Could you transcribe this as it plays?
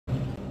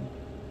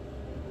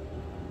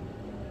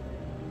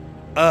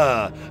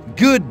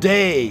Good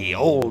day,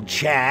 old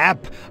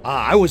chap.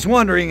 I was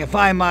wondering if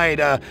I might,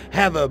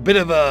 have a bit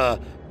of a,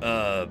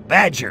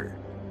 badger.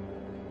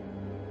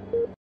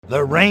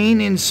 The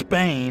rain in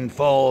Spain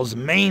falls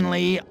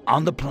mainly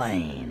on the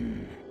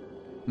plain.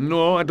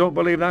 No, I don't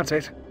believe that's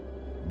it.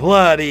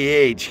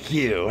 Bloody HQ,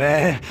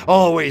 eh?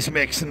 Always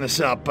mixing this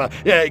up.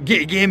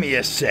 Give me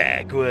a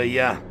sec, will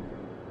ya?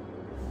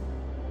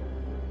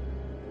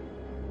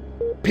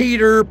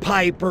 Peter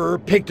Piper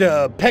picked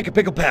a peck of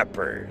pickled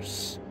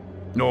peppers.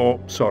 No,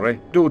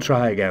 sorry. Do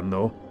try again,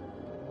 though.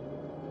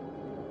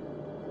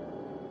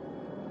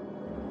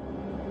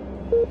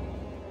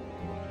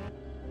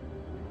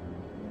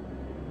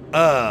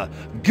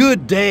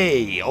 Good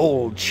day,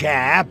 old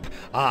chap.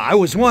 I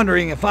was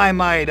wondering if I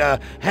might,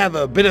 have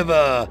a bit of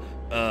a,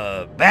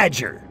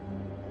 badger.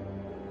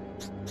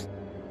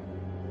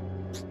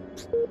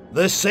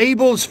 The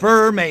sable's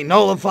fur may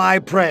nullify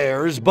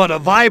prayers, but a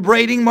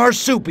vibrating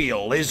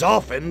marsupial is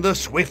often the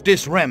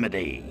swiftest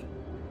remedy.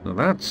 Now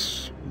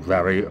that's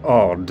very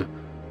odd,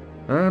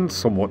 and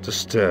somewhat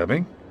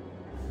disturbing.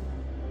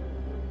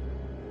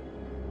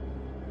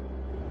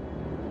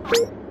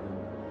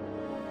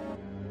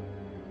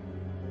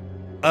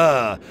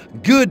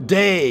 Good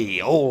day,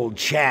 old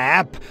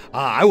chap.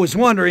 I was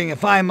wondering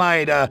if I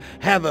might,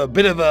 have a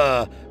bit of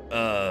a,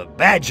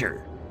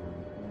 badger.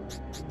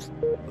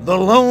 The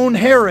lone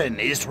heron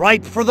is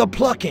ripe for the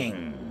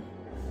plucking.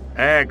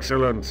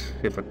 Excellent,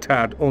 if a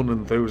tad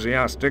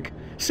unenthusiastic.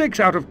 6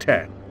 out of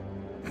 10.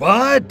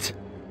 What?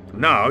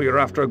 Now you're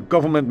after a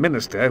government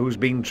minister who's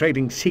been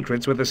trading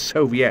secrets with the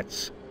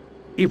Soviets.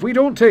 If we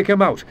don't take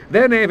him out,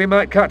 their navy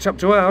might catch up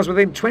to ours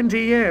within 20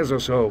 years or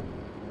so.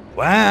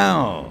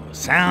 Wow,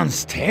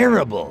 sounds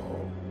terrible.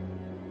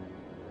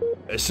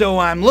 So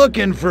I'm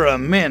looking for a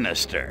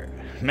minister.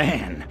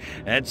 Man,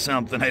 that's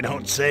something I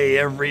don't say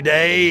every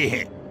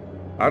day.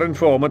 Our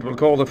informant will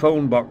call the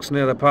phone box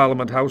near the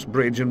Parliament House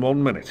bridge in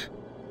 1 minute.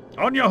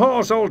 On your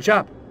horse, old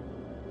chap!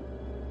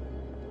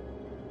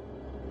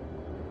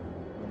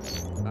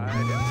 I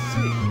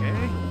see,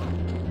 eh?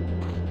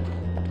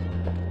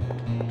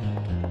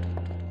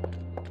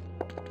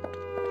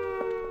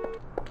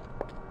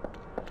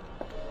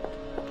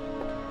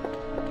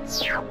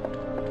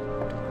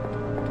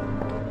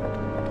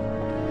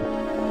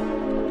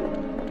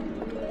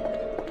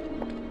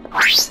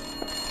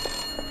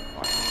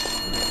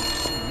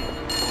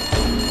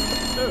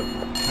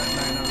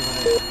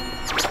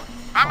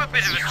 I'm a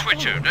bit of a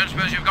twitcher. Don't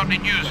suppose you've got any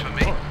news for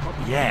me?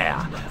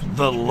 Yeah,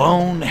 the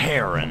lone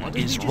heron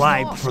is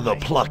ripe for the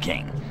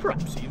plucking.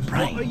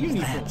 Brain,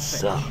 that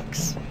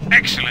sucks.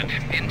 Excellent.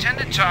 The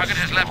intended target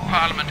has left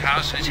Parliament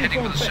House and is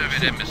heading for the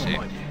Soviet Embassy.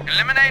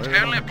 Eliminate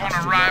only upon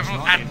arrival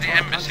at the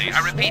embassy. I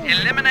repeat,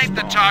 eliminate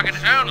the target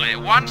only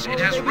once it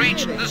has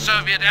reached the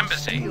Soviet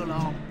Embassy.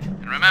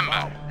 And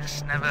remember,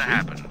 this never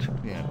happened.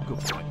 Yeah, good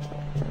point.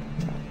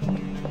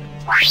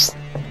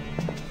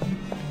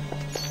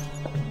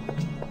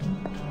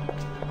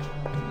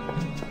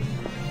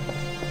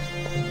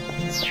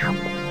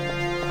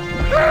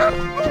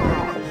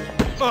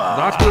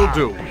 That will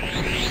do.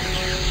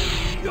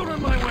 You're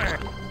in my way.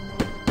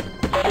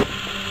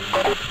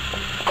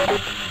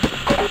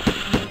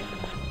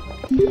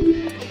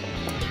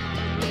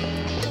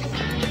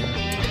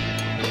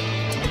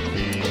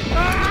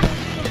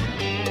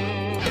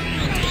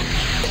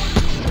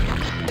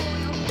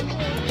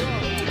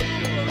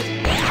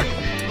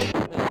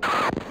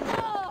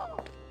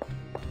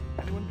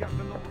 Anyone got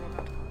the number on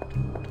that?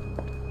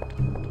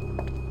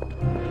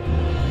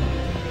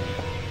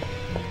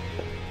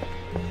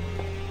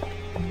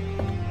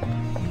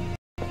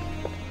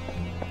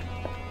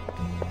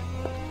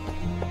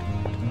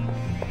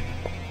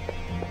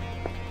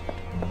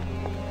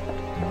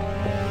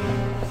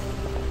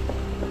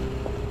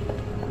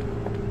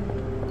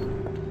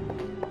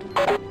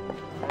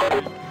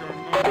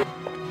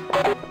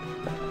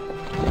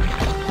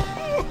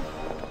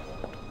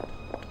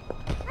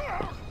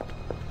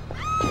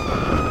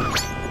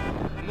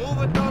 Move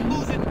it or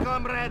lose it,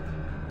 comrade.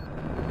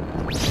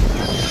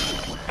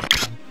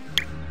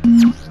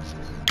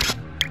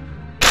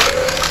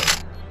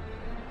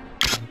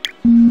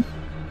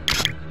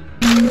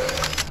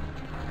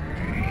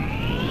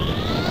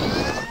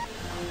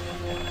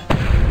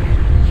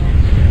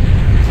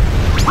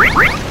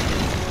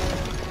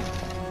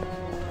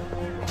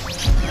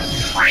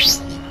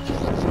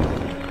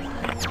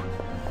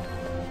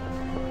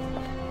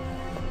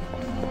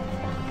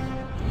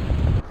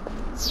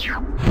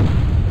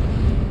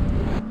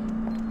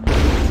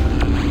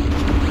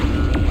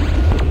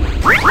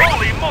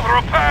 Holy mother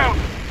of pearl!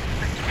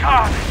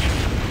 God!